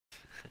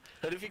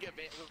What if you get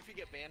banned? What if you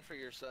get banned for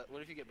your sub?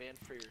 What if you get banned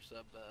for your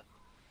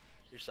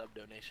sub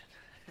donation?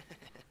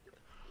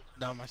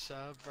 No, my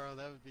sub, bro.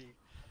 That would be.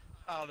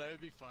 Oh, that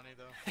would be funny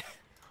though.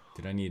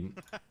 Dude, I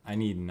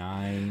need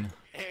 9.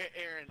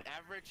 Aaron,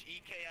 average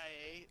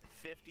EKIA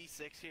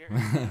 56 here.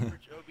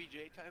 Average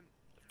OBJ time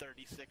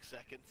 36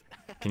 seconds.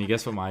 Can you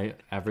guess what my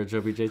average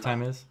OBJ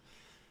time is?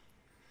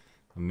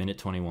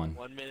 1:21.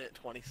 1 minute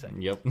 20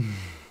 seconds. Yep. Mine's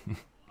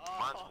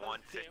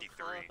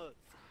 1:53.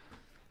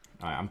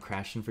 Alright, I'm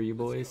crashing for you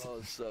boys.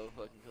 Oh, so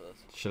fucking close.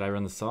 Should I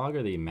run the SOG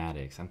or the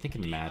Maddox? I'm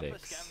thinking Put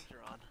Maddox.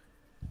 scavenger on.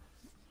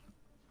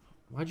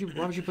 Why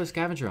would you put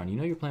Scavenger on? You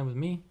know you're playing with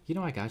me. You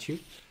know I got you.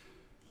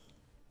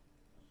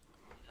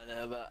 I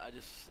know, but I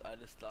just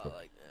thought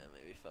like,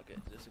 maybe fuck it,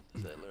 just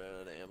because I learned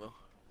out of ammo.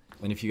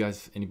 And if you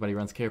guys, anybody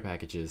runs care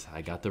packages,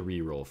 I got the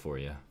reroll for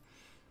you.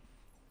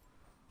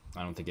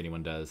 I don't think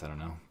anyone does. I don't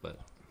know, but.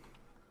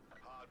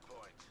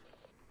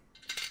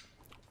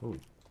 Ooh.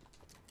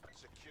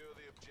 Secure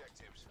the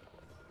objectives.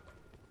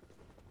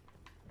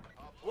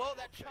 Whoa,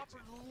 that chopper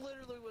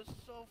literally was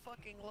so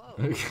fucking low.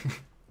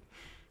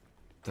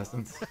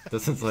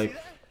 Dustin's like,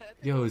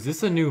 yo, is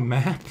this a new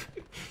map?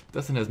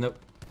 Dustin has no.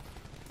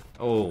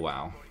 Oh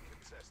wow.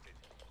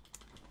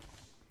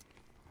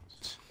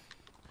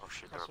 Oh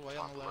shit, That's they're way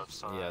up on the the left. left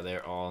side. Yeah,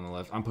 they're all on the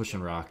left. I'm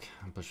pushing rock.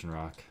 There's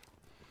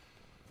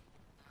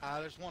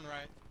one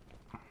right.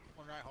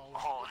 One right hole.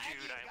 Oh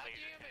dude, I laid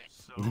it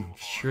so I'm hard.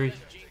 sure.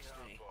 Jinxed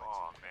me.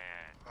 Oh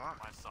man,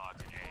 I saw it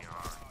in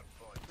AR.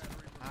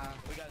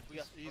 We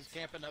got. He's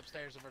camping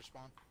upstairs of our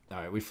spawn. All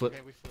right, we flip.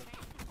 Okay, we flipped.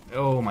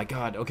 Oh my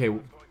god. Okay,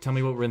 tell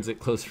me what runs at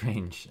close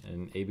range,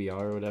 an ABR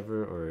or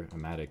whatever, or a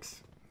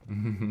Maddox.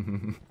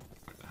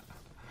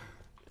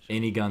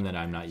 Any gun that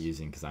I'm not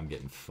using because I'm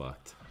getting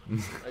fucked.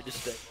 I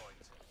just stay.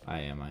 I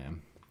am. I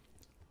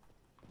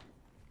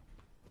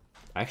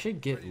actually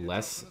get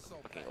less.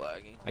 Fucking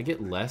lagging. I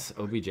get less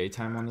OBJ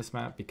time on this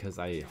map because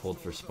I hold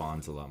for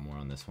spawns a lot more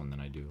on this one than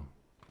I do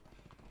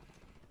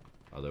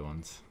other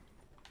ones.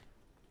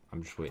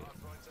 I'm just waiting.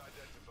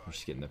 I'm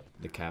just getting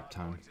the cap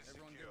time.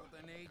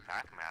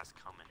 Pack mask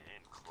coming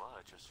in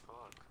clutch as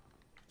fuck.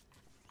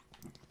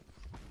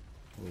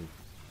 Ooh,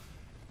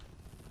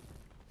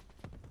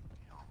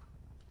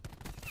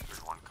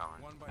 There's one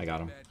coming. I got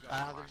him.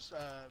 There's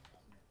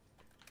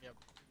yep.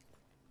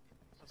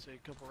 Let's see, a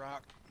couple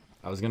rock.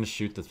 I was gonna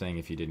shoot the thing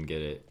if he didn't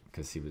get it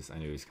because I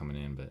knew he was coming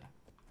in, but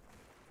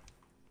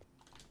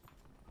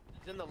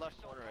He's in the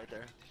left corner right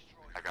there.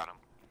 I got him.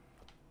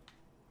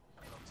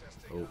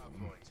 oh,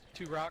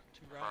 Two rock.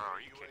 Bro,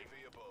 are you kidding me?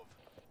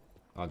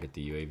 I'll get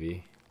the UAV.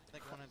 I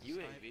think one in the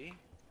snipe. UAV.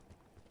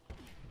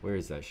 Where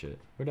is that shit?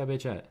 Where'd that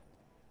bitch at?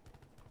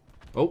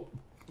 Oh,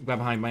 got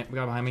behind me.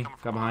 Got behind me.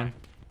 Got behind.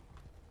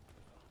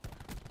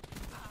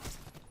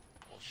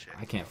 Bullshit.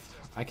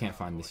 I can't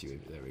find this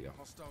UAV. There we go.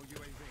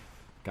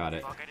 Got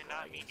it. Fuck, I did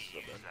not mean to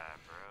use that,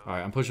 bro. All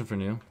right, I'm pushing for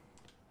new.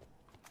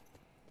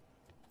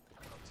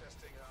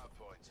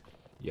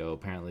 Yo,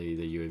 apparently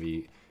the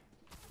UAV.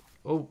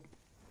 Oh,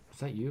 is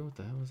that you? What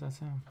the hell was that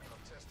sound?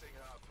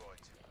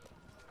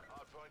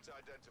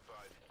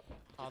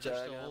 Oh, they're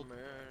still holding.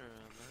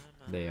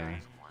 They are.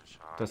 One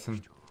shot.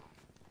 Dustin,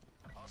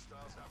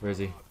 where is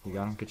he? You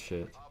got him? Good shit.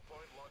 You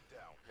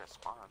got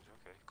spawns,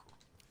 okay, cool.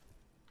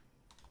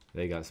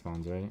 They got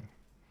spawns, right?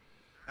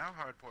 Now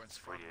hardpoint's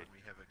fun when we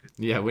have a good.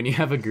 Yeah, when you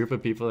have a group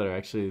of people that are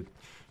actually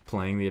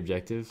playing the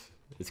objective,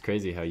 it's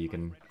crazy how you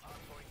can.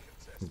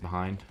 He's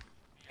behind.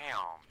 Damn,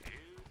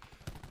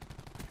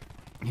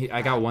 dude.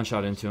 I got one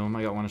shot into him.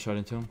 I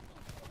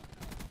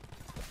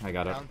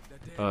got it.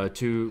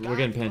 Two. We're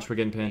getting pinched.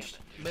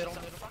 Middle.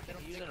 Swap,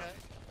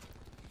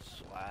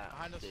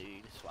 Behind us. dude.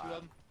 Two Swap. of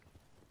them.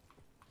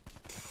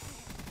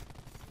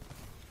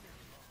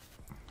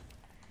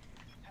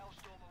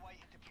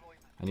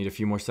 I need a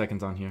few more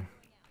seconds on here.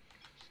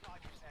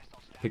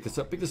 Pick this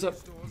up. Mid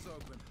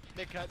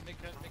cut.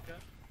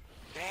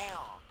 Damn,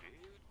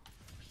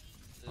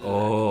 dude.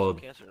 Oh,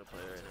 Cancer to play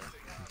right now.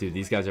 dude,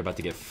 these guys are about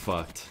to get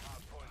fucked.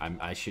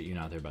 I shit you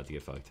not, they're about to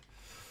get fucked.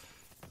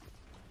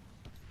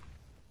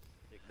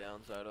 Big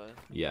down sideline.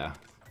 Yeah.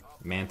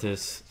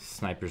 Mantis,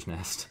 Sniper's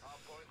Nest.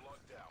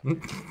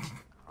 I'm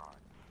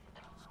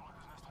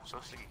so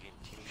sick of getting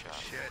team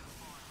shots. Shit.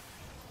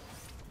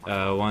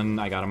 One,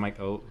 I got him, Mike.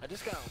 Oh. I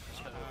just got.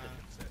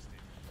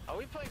 Are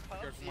we playing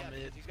pubs? There's Yeah, one mid.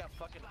 because he's got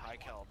fucking high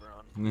caliber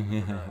on. We're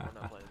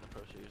not playing the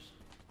pro shoes.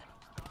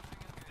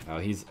 Oh,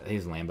 he's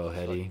Lambo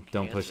heady.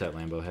 Don't push that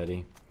Lambo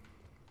heady.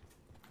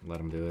 Let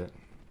him do it.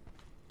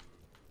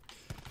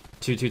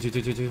 Two.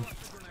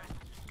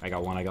 I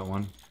got one. My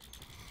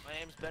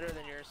aim's better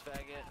than yours, faggot.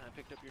 And I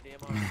picked up your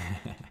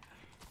DMR.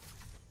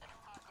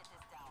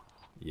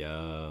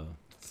 Yo.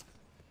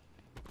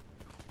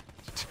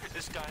 Dude,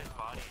 this guy's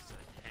body's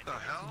a The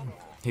hell?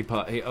 He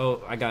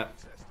oh, I got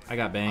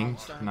banged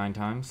 9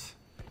 times.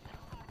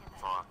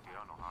 fuck, dude. I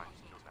don't know how he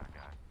killed that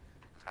guy.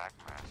 Pack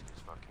mask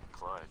is fucking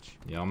clutch.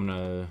 Yeah, I'm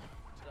gonna.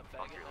 What's up,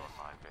 Fuck faggot? your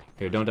little line, baby.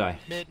 Here, don't die.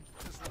 Mid.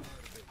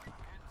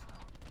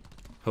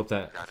 Hope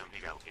that Got him,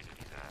 he got lasered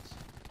his ass.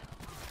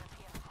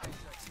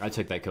 I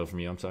took that kill from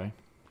you. I'm sorry.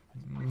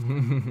 Dude,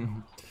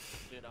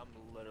 I'm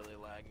literally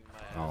lagging my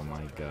ass. Oh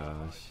my off.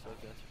 gosh. So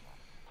good.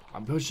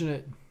 I'm pushing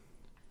it.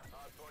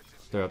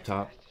 They're up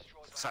top.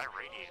 So I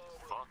radiated the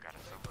fuck out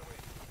of somebody.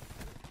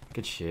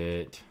 Good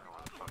shit. I don't know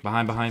what the fuck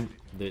Behind.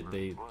 it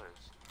They. was.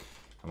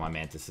 Oh, my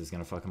mantis is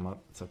gonna fuck him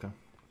up. It's okay.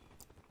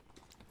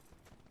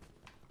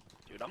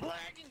 Dude, I'm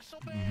lagging so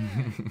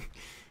bad.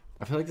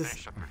 I feel like this.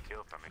 Finish up your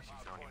kill if that makes you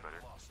feel any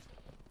better.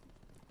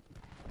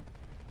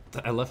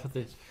 I left with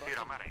it. Dude,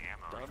 I'm out of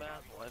ammo. right now.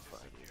 Dumbass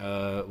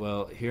Wi-Fi, dude.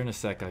 Well, here in a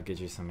sec, I'll get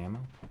you some ammo.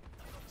 Oh,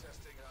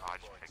 I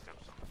just picked up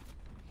some.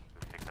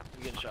 Picked up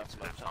You getting some shots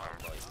from my Spitfire.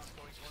 top, like,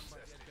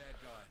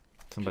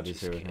 Somebody's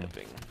here with me.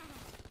 camping.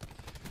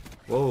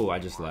 Whoa, I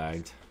just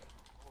lagged.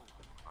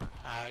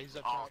 He's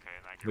up Oh, top. okay.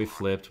 Then We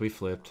you're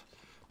flipped.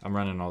 I'm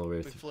running all the way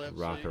We through flipped,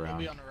 rock so he'll around.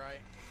 be on the right,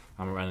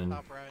 I'm running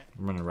top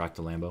right. rock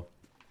to Lambo.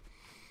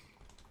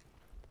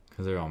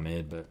 Cause they're all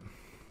mid, but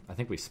I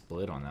think we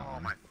split on that Oh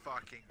one. my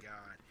fucking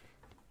god.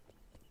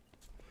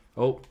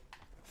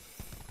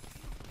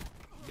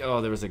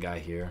 Oh, there was a guy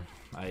here.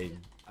 I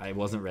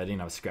wasn't ready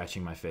and I was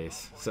scratching my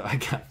face, so I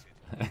got.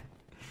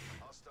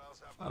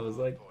 I was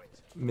like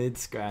mid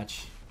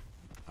scratch.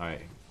 All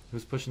right,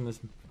 who's pushing this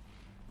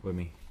with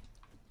me?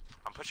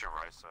 I'm pushing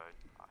right side.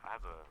 I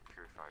have a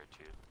purifier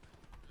too.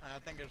 I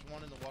think there's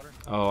one in the water.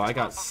 Oh, I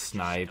got Motherfucker just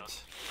sniped.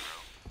 stuck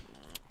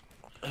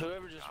me,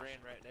 Whoever just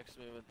ran right next to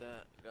me with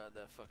that, God,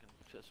 that fucking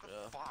pissed me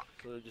off. Fuck.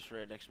 Literally just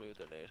ran next to me with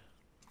their nade.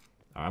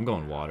 I'm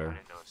going bro. I water.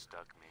 didn't know it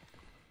stuck me.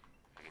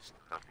 Like it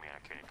stuck me and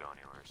I couldn't go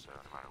anywhere, so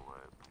no matter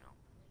what, you know.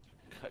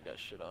 I got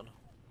shit on.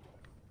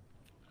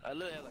 I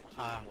literally had like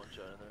two in one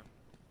shot in there.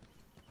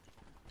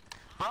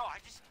 Bro,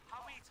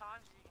 how many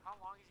times, how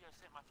long is he gonna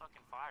sit in my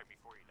fucking fire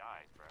before he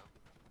dies, bro?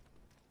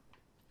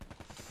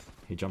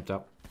 He jumped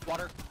out.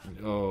 Water.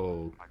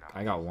 Oh,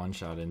 I got one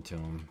shot into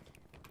him.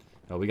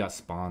 Oh, we got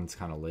spawns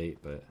kind of late,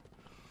 but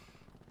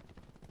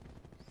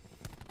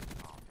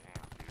Oh,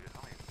 damn, dude.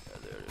 How many Yeah,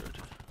 there, dude.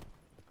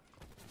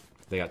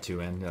 they got two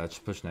in. Yeah, let's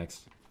push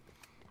next.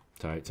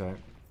 It's alright.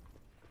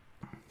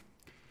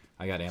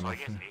 I got So ammo. I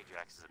guess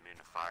Ajax is immune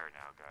to fire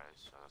now, guys,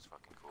 so that's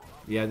fucking cool.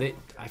 Yeah,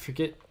 I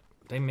forget,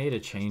 they made a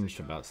change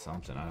about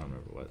something. I don't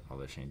remember what all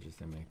the changes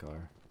they make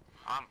are.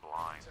 I'm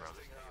blind, bro.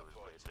 This nigga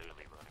was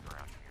literally running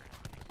around here and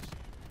I didn't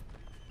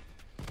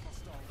even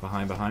see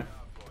him. Behind.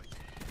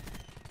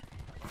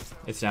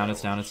 It's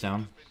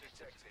down.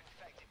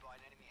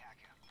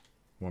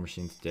 War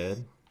Machine's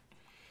dead.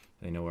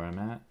 They know where I'm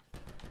at.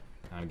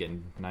 I'm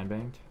getting 9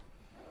 banged.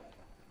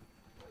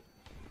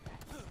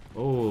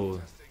 Oh,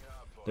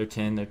 they're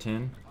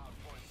 10.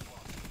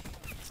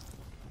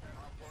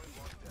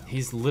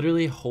 He's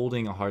literally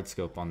holding a hard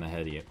scope on the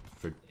head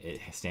for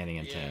it standing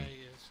in 10. Yeah, he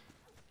is.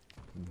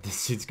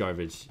 This dude's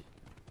garbage.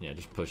 Yeah,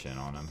 just push in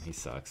on him. He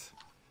sucks.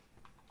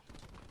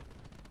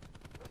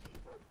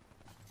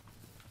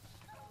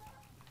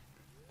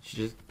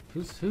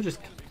 Who just?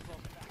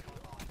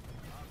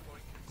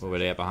 What were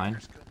they at behind?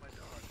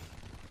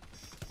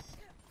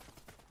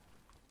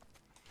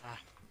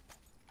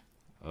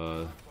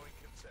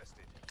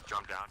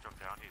 Jump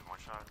down, he's one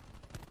shot.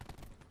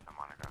 I'm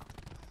on it now.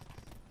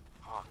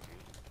 Fuck, dude.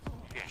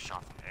 You're getting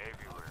shot from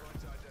everywhere.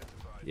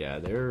 Yeah,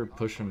 they're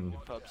pushing.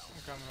 Pups.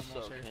 I'm coming, I'm So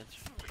almost here.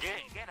 cancer.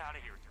 Get out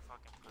of here with your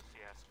fucking pussy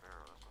ass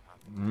sparrow. That's what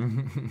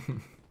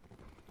happened.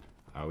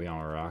 Are we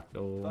on rock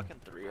though?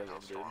 Fucking three of them,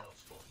 dude.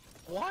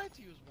 What?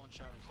 He was one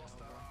shot as well,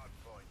 bro.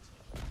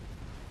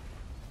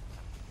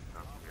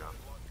 Yeah.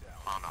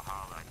 I don't know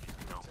how that you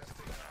don't.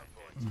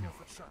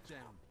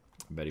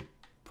 I bet he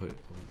put.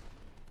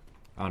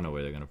 I don't know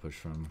where they're gonna push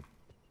from.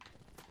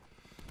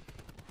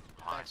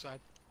 Backside.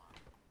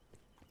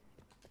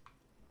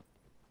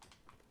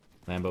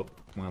 Lambo,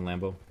 one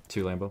Lambo,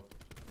 two Lambo.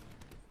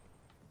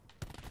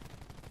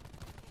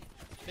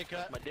 Big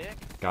cut. My dick.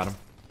 Got him.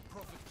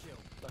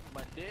 Suck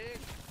my dick.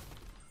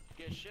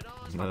 Get shit on.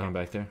 There's another one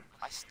back there.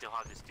 I still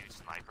have this dude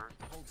sniper,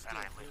 and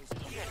I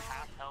like, he had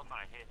half health and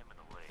I hit him in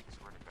the leg,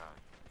 swear to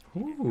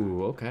God.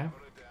 Ooh, okay.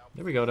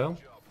 There we go, though.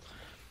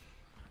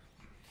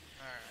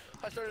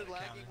 I started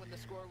lagging when the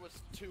score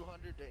was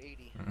 200 to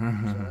 80. So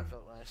that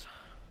felt nice.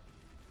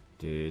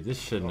 Dude, this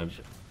shouldn't have.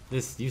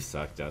 You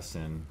suck,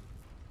 Dustin.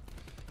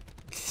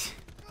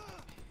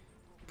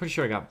 Pretty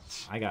sure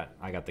I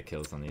got the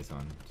kills on these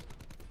ones.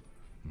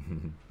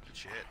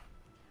 Shit.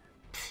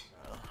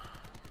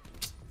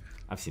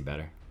 I've seen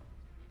better.